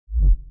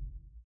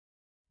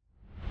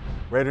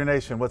Raider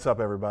Nation, what's up,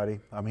 everybody?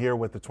 I'm here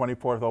with the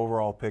 24th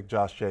overall pick,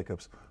 Josh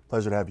Jacobs.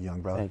 Pleasure to have you, young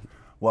brother. Thank you.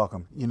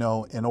 Welcome. You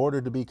know, in order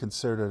to be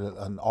considered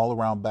an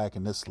all-around back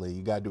in this league,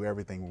 you got to do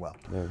everything well.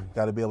 Yeah.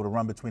 Got to be able to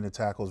run between the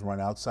tackles,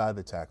 run outside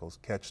the tackles,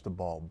 catch the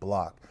ball,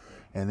 block.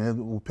 And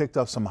then we picked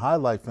up some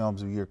highlight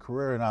films of your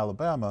career in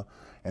Alabama,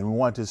 and we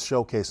wanted to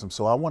showcase them.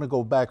 So I want to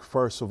go back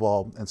first of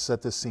all and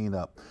set this scene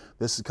up.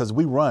 This is because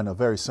we run a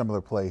very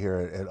similar play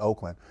here at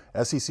Oakland.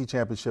 SEC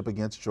championship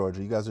against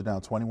Georgia. You guys are down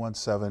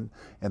 21-7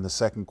 in the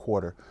second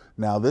quarter.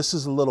 Now this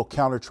is a little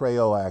counter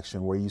Trey-O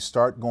action where you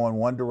start going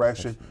one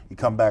direction, you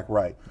come back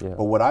right. Yeah.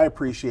 But what I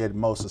appreciated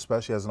most,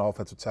 especially as an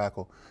offensive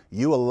tackle,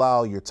 you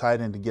allow your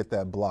tight end to get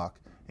that block,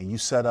 and you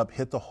set up,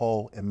 hit the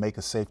hole, and make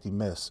a safety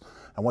miss.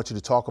 I want you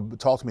to talk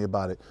to me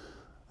about it.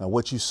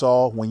 What you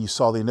saw when you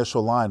saw the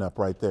initial lineup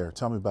right there.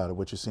 Tell me about it,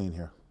 what you're seeing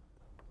here.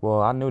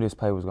 Well, I knew this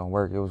play was going to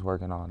work. It was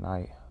working all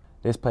night.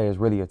 This play is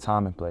really a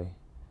timing play.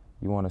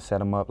 You want to set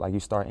them up, like you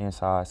start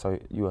inside, so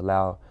you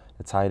allow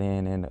the tight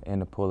end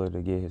and the puller to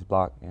get his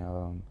block,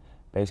 and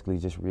basically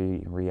just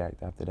read and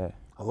react after that.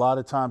 A lot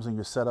of times when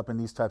you're set up in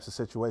these types of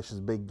situations,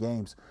 big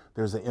games,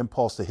 there's an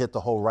impulse to hit the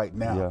hole right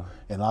now. Yeah.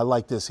 And I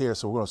like this here,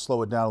 so we're going to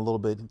slow it down a little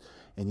bit.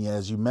 And yeah,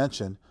 as you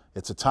mentioned,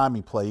 it's a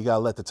timing play. You got to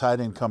let the tight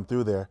end come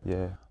through there.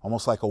 Yeah.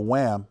 Almost like a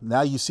wham.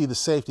 Now you see the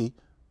safety.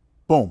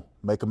 Boom.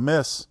 Make a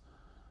miss.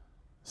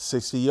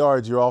 60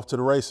 yards, you're off to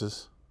the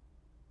races.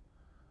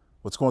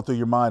 What's going through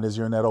your mind as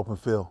you're in that open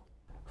field?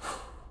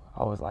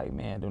 I was like,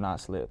 man, do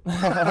not slip.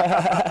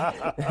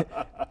 That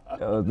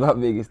was my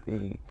biggest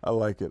thing. I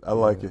like it. I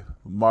like it.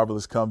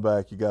 Marvelous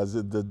comeback. You guys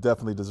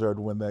definitely deserve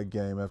to win that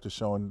game after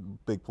showing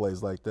big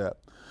plays like that.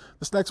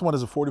 This next one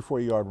is a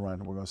 44-yard run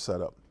we're going to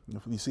set up.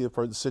 If you see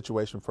a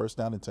situation, 1st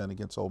down and 10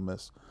 against Ole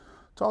Miss.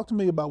 Talk to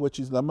me about what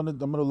I'm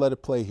gonna let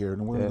it play here,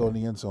 and we're gonna go in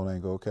the end zone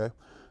angle, okay?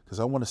 Because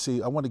I want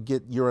to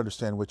get your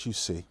understanding what you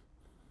see.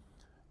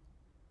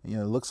 You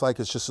know, it looks like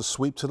it's just a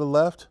sweep to the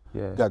left.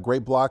 Yeah. Got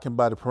great blocking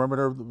by the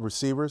perimeter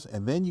receivers,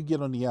 and then you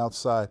get on the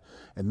outside,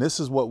 and this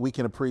is what we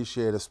can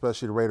appreciate,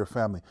 especially the Raider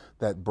family,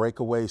 that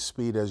breakaway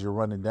speed as you're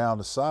running down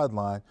the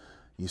sideline.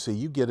 You see,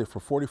 you get it for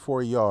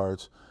 44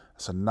 yards.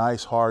 It's a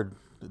nice, hard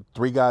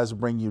 3 guys to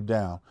bring you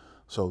down.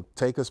 So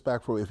take us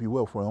back, if you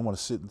will, I want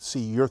to see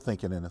your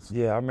thinking in it.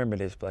 Yeah, I remember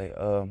this play.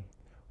 Well,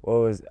 it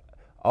was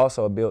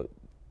also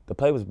the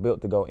play was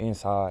built to go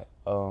inside,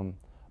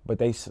 but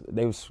they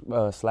was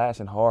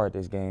slashing hard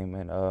this game,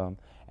 and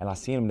I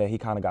seen him that he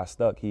kind of got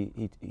stuck.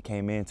 He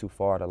came in too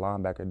far, the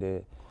linebacker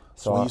did.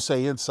 So when you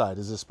say inside,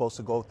 is it supposed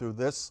to go through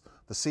the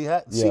C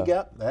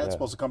gap? That's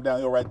supposed to come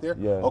downhill right there?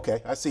 Yeah. Okay,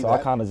 I see that. So I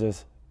kind of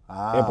just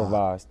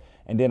improvised.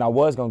 And then I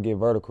was going to get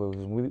vertical,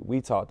 because we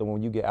talked that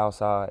when you get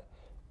outside,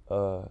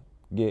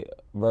 get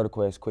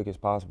vertical as quick as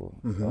possible.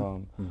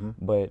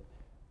 But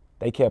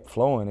they kept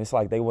flowing. It's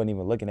like they wasn't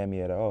even looking at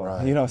me at all.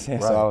 Right. You know what I'm saying?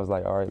 Right. So I was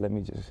like, all right, let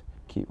me just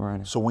keep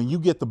running. So when you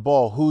get the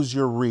ball, who's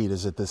your read?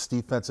 Is it this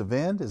defensive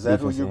end? Is that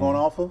who you're going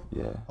off of?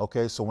 Yeah.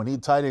 Okay, so when he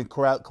tight end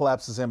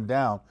collapses him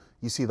down,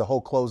 you see the hole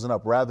closing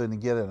up. Rather than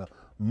get in a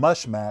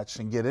mush match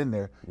and get in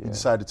there, you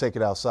decide to take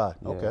it outside.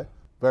 Yeah. Okay,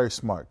 very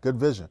smart. Good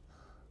vision,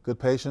 good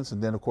patience,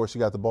 and then of course you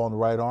got the ball in the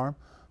right arm.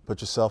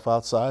 Put yourself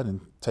outside and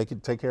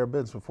take care of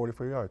business for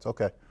 44 yards.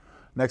 Okay.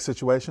 Next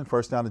situation,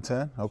 1st down and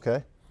 10.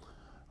 Okay.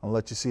 I'll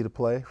let you see the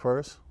play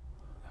first.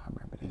 I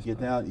remember this. Get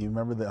down. You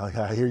remember that?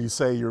 I hear you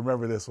say you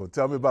remember this one.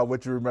 Tell me about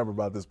what you remember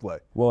about this play.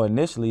 Well,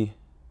 initially,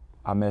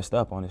 I messed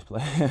up on this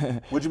play.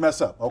 What'd you mess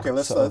up? Okay,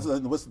 let's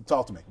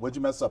talk to me. What'd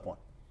you mess up on?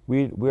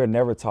 We were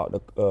never taught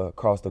to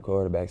cross the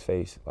quarterback's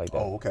face like that.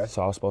 Oh, okay.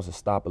 So I was supposed to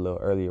stop a little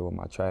earlier with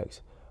my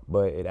tracks,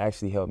 but it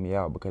actually helped me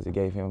out because it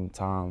gave him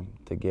time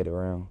to get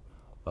around.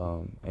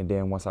 And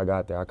then once I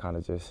got there, I kind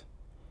of just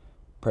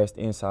pressed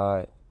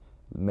inside,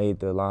 made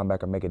the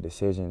linebacker make a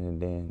decision,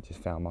 and then just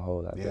found my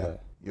hole after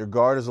that. Your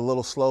guard is a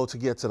little slow to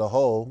get to the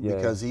hole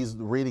because he's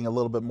reading a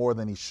little bit more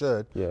than he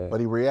should, but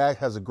he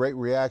has a great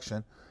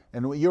reaction.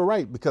 And you're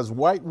right, because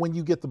right when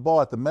you get the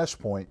ball at the mesh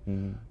point,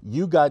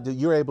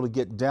 you're able to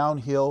get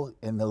downhill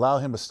and allow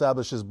him to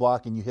establish his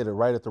block, and you hit it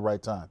right at the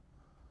right time.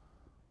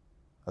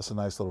 That's a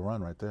nice little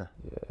run right there.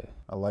 Yeah.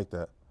 I like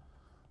that.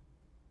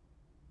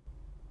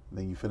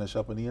 Then you finish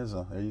up in the end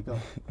zone. There you go.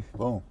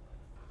 Boom.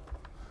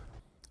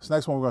 This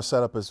next one we're going to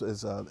set up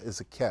is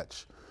a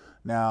catch.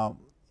 Now,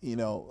 you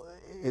know,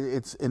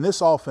 it's in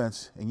this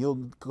offense,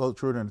 and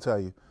Coach Ruder will tell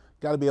you,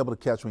 got to be able to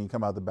catch when you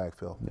come out of the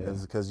backfield,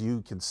 because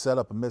you can set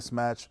up a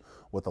mismatch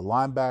with a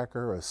linebacker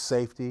or a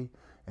safety.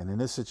 And in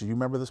this situation, you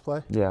remember this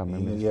play? Yeah, I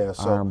remember. Yeah,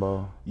 so Iron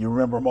ball. You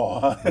remember them all,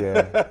 huh?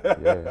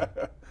 Yeah.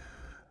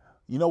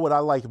 You know what I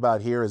like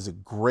about here is a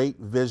great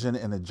vision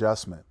and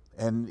adjustment.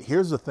 And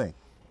here's the thing.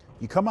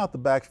 You come out the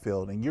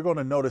backfield, and you're going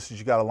to notice that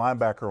you got a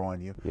linebacker on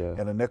you, Yeah.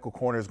 and a nickel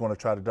corner is going to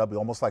try to double,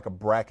 almost like a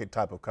bracket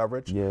type of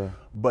coverage. Yeah.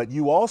 But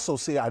you also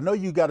see, I know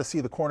you got to see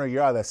the corner of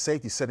your eye, that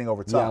safety sitting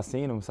over top. Yeah, I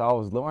seen him, so I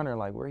was wondering,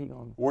 like, where he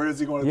going? Where is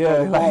he going to Yeah,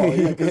 throw the ball?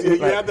 like- Because you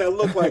like- have that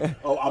look like,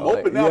 oh, I'm like,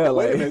 open now, yeah, but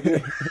wait a like-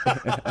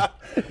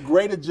 minute.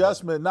 Great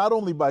adjustment, not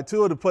only by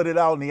Tua to put it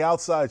out on the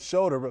outside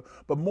shoulder,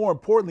 but more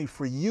importantly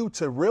for you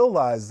to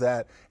realize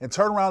that and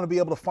turn around and be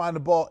able to find the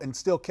ball and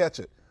still catch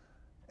it.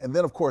 And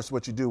then, of course,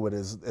 what you do with it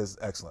is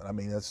excellent. I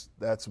mean,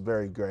 that's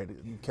very great.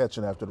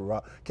 Catching after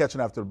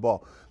the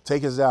ball.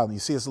 Take us out, and you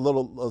see it's a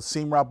little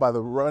seam route by the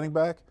running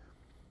back,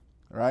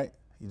 right?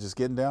 You're just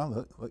getting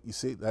down. Look, you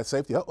see that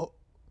safety. Oh.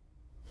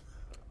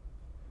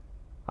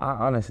 I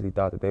honestly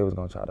thought that they was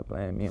gonna try to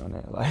blame me on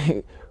that,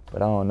 like,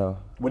 but I don't know.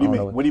 What do you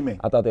mean? What do you mean?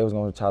 I thought they was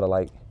gonna try to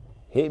like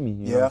hit me.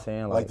 You know what I'm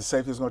saying? Like the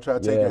safety was gonna try to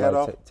take your head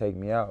off. Take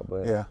me out,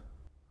 but yeah.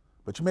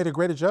 But you made a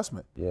great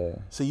adjustment. Yeah.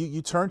 So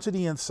you turn to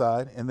the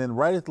inside, and then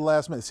right at the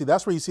last minute, see,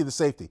 that's where you see the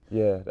safety.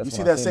 Yeah. That's you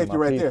see that safety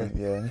right there.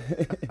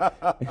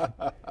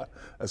 Yeah.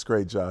 That's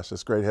great, Josh.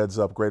 That's great heads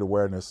up, great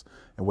awareness,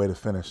 and way to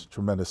finish.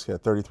 Tremendous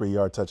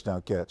 33-yard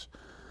touchdown catch.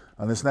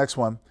 On this next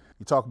one,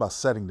 you talk about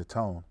setting the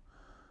tone.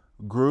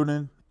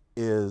 Gruden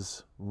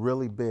is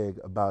really big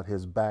about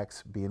his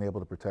backs being able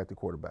to protect the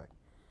quarterback.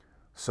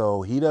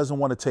 So he doesn't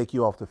want to take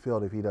you off the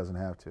field if he doesn't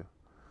have to.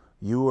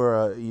 You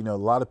were, a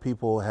lot of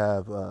people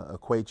have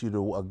equate you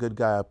to a good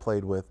guy I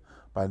played with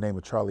by the name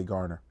of Charlie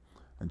Garner.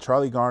 And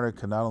Charlie Garner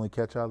can not only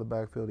catch out of the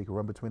backfield, he can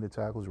run between the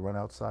tackles, run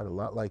outside a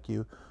lot like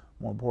you.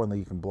 More importantly,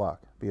 he can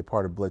block, be a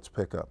part of blitz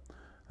pickup.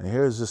 And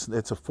here's this,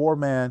 it's a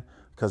 4-man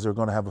because they're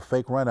going to have a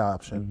fake run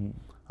option,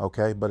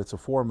 okay? But it's a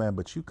 4-man,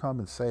 but you come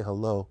and say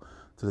hello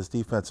to this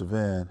defensive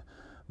end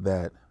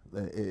that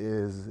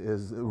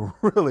is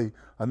really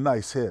a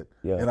nice hit.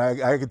 Yeah. And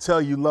I can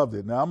tell you loved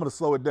it. Now I'm going to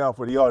slow it down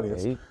for the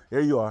audience. Yeah,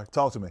 here you are.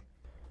 Talk to me.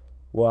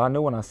 Well, I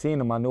knew when I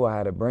seen him, I knew I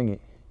had to bring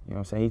it. You know what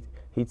I'm saying?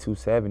 He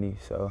 270,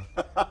 so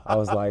I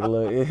was like,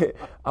 look,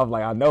 I was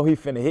like, I know he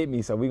finna hit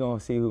me, so we gonna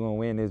see who's gonna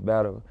win this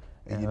battle.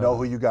 And you know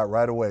who you got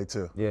right away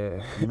too.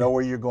 Yeah. You know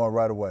where you're going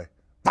right away.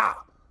 Pow!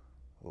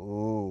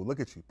 Ooh,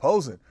 look at you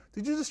posing.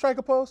 Did you just strike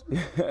a pose?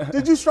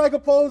 Did you strike a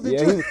pose? Did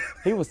you?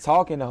 He was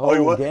talking the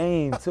whole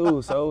game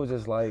too, so it was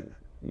just like,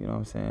 you know what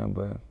I'm saying,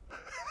 but.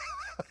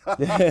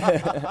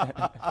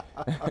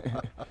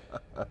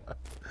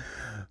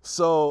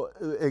 So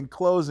in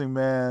closing,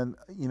 man,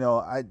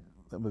 let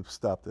me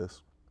stop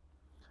this.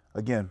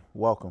 Again,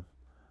 welcome.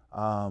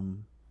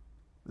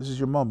 This is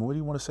your moment. What do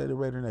you want to say to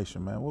Raider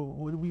Nation, man?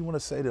 What do you want to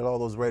say to all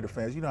those Raider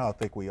fans? You know how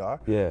thick we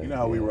are. Yeah. You know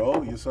how we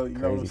roll. You know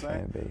what I'm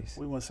saying? Fan base.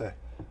 What do you want to say?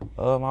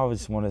 I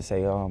just want to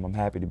say I'm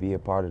happy to be a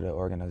part of the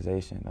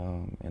organization,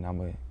 and I'm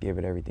going to give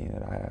it everything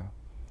that I have.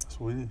 That's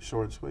what we did.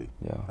 Short and sweet.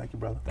 Yeah. Thank you,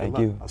 brother. Thank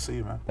you. I'll see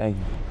you, man. Thank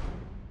you.